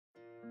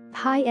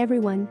Hi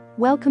everyone,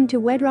 welcome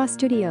to WeDraw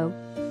Studio.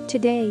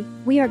 Today,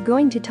 we are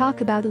going to talk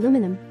about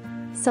aluminum.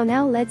 So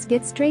now let's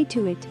get straight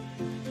to it.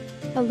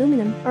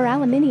 Aluminum, or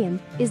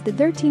aluminium, is the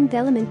 13th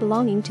element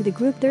belonging to the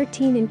group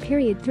 13 in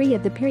period 3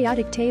 of the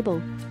periodic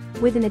table.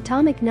 With an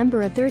atomic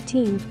number of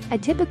 13, a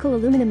typical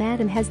aluminum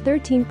atom has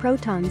 13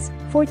 protons,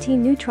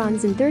 14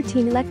 neutrons and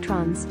 13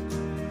 electrons.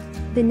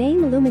 The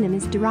name aluminum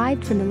is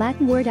derived from the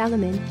Latin word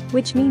alumen,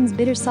 which means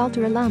bitter salt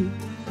or alum.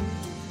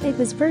 It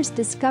was first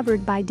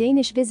discovered by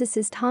Danish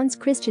physicist Hans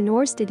Christian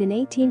Ørsted in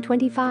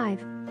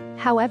 1825.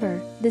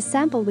 However, the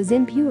sample was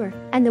impure,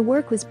 and the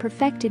work was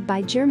perfected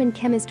by German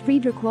chemist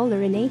Friedrich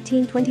Wöhler in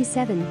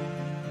 1827.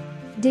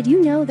 Did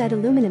you know that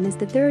aluminum is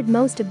the third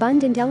most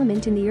abundant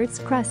element in the Earth's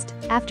crust,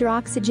 after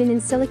oxygen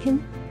and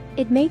silicon?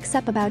 It makes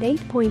up about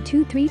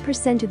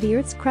 8.23% of the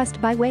Earth's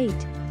crust by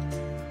weight.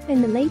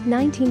 In the late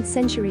 19th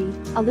century,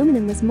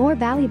 aluminum was more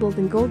valuable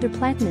than gold or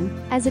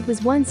platinum, as it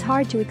was once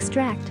hard to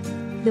extract.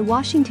 The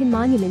Washington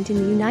Monument in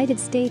the United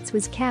States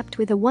was capped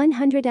with a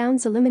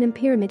 100-ounce aluminum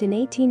pyramid in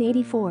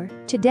 1884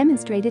 to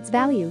demonstrate its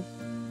value.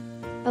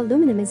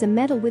 Aluminum is a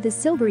metal with a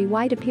silvery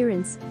white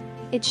appearance.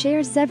 It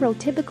shares several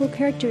typical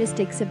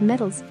characteristics of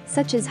metals,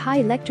 such as high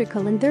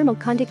electrical and thermal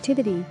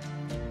conductivity.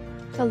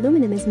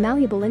 Aluminum is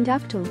malleable and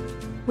ductile.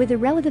 With a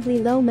relatively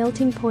low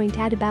melting point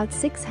at about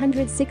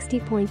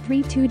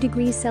 660.32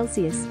 degrees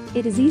Celsius,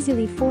 it is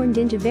easily formed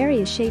into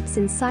various shapes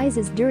and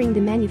sizes during the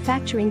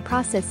manufacturing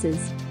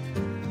processes.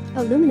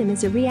 Aluminum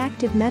is a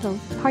reactive metal,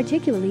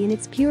 particularly in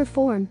its pure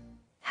form.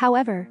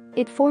 However,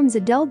 it forms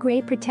a dull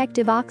gray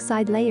protective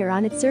oxide layer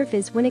on its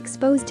surface when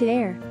exposed to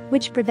air,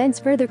 which prevents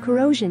further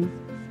corrosion.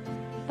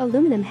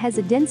 Aluminum has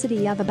a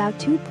density of about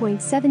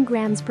 2.7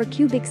 grams per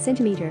cubic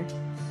centimeter.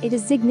 It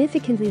is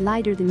significantly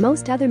lighter than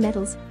most other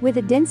metals, with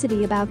a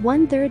density about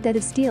one-third that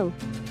of steel.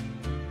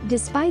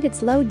 Despite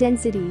its low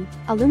density,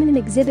 aluminum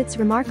exhibits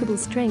remarkable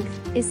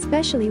strength,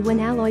 especially when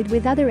alloyed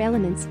with other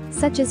elements,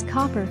 such as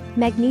copper,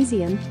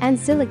 magnesium, and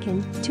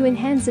silicon, to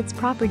enhance its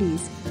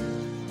properties.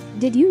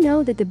 Did you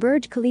know that the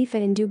Burj Khalifa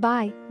in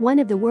Dubai, one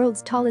of the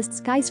world's tallest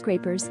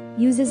skyscrapers,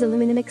 uses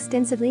aluminum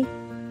extensively?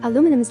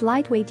 Aluminum's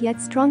lightweight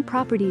yet strong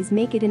properties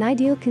make it an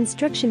ideal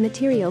construction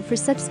material for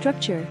such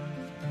structure.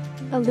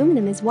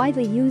 Aluminum is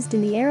widely used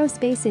in the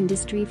aerospace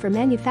industry for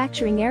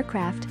manufacturing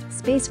aircraft,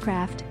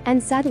 spacecraft,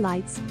 and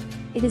satellites.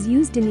 It is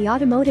used in the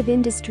automotive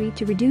industry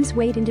to reduce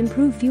weight and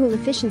improve fuel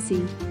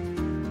efficiency.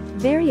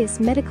 Various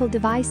medical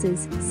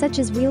devices, such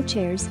as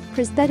wheelchairs,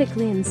 prosthetic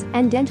limbs,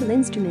 and dental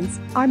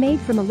instruments, are made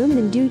from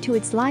aluminum due to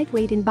its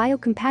lightweight and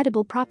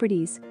biocompatible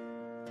properties.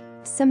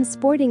 Some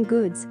sporting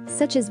goods,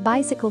 such as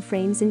bicycle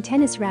frames and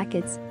tennis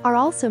rackets, are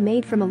also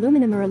made from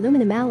aluminum or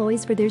aluminum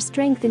alloys for their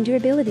strength and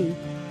durability.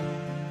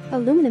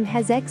 Aluminum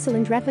has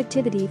excellent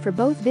reflectivity for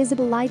both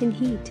visible light and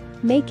heat,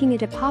 making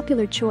it a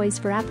popular choice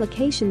for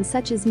applications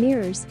such as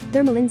mirrors,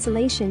 thermal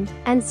insulation,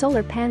 and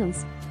solar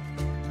panels.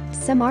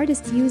 Some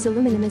artists use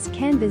aluminum as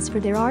canvas for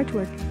their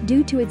artwork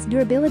due to its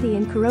durability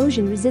and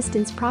corrosion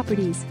resistance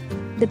properties.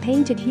 The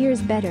paint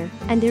adheres better,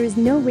 and there is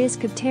no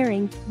risk of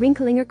tearing,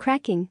 wrinkling, or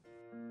cracking.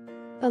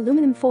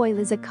 Aluminum foil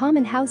is a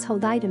common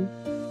household item.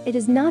 It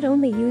is not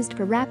only used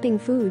for wrapping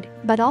food,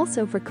 but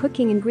also for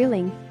cooking and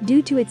grilling,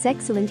 due to its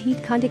excellent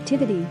heat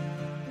conductivity.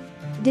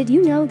 Did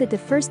you know that the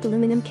first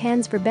aluminum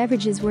cans for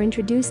beverages were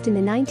introduced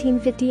in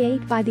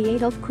 1958 by the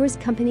Adolph Coors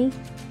Company?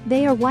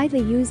 They are widely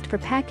used for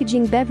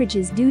packaging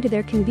beverages due to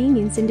their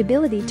convenience and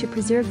ability to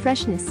preserve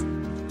freshness.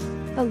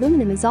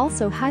 Aluminum is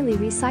also highly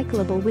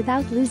recyclable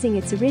without losing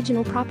its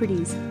original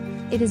properties.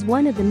 It is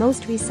one of the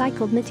most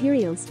recycled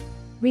materials.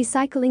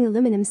 Recycling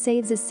aluminum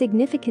saves a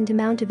significant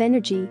amount of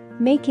energy,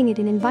 making it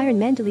an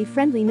environmentally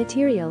friendly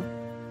material.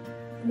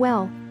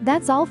 Well,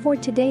 that's all for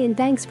today, and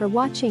thanks for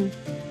watching.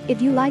 If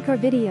you like our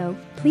video,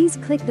 please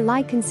click the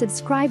like and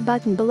subscribe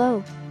button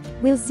below.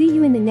 We'll see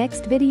you in the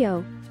next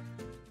video.